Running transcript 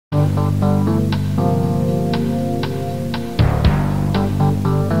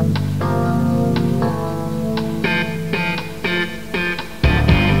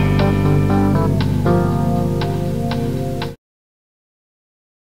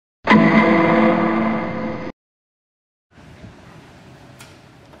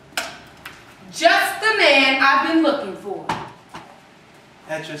Just the man I've been looking for.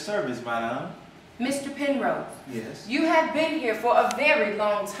 At your service, madame. Mr. Penrose. Yes. You have been here for a very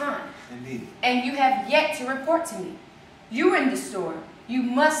long time. Indeed. And you have yet to report to me. You were in the store. You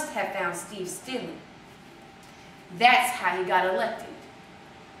must have found Steve stealing. That's how he got elected.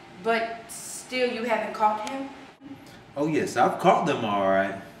 But still you haven't caught him? Oh yes, I've caught them all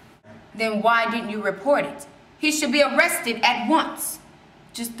right. Then why didn't you report it? He should be arrested at once.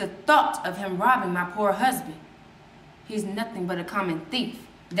 Just the thought of him robbing my poor husband. He's nothing but a common thief.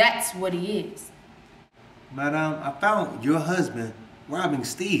 That's what he is. Madame, I found your husband robbing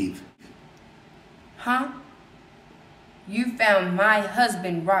Steve. Huh? You found my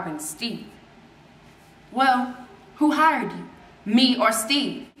husband robbing Steve. Well, who hired you? Me or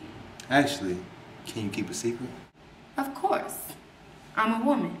Steve? Actually, can you keep a secret? Of course. I'm a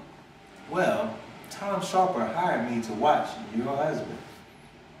woman. Well, Tom Sharper hired me to watch your husband.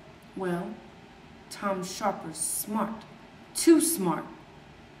 Well, Tom Sharper's smart. Too smart.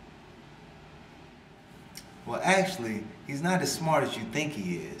 Well, actually, he's not as smart as you think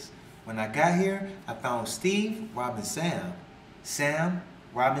he is. When I got here, I found Steve robbing Sam, Sam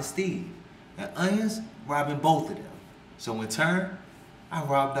robbing Steve, and Onions robbing both of them. So in turn, I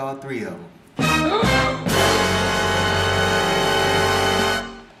robbed all three of them.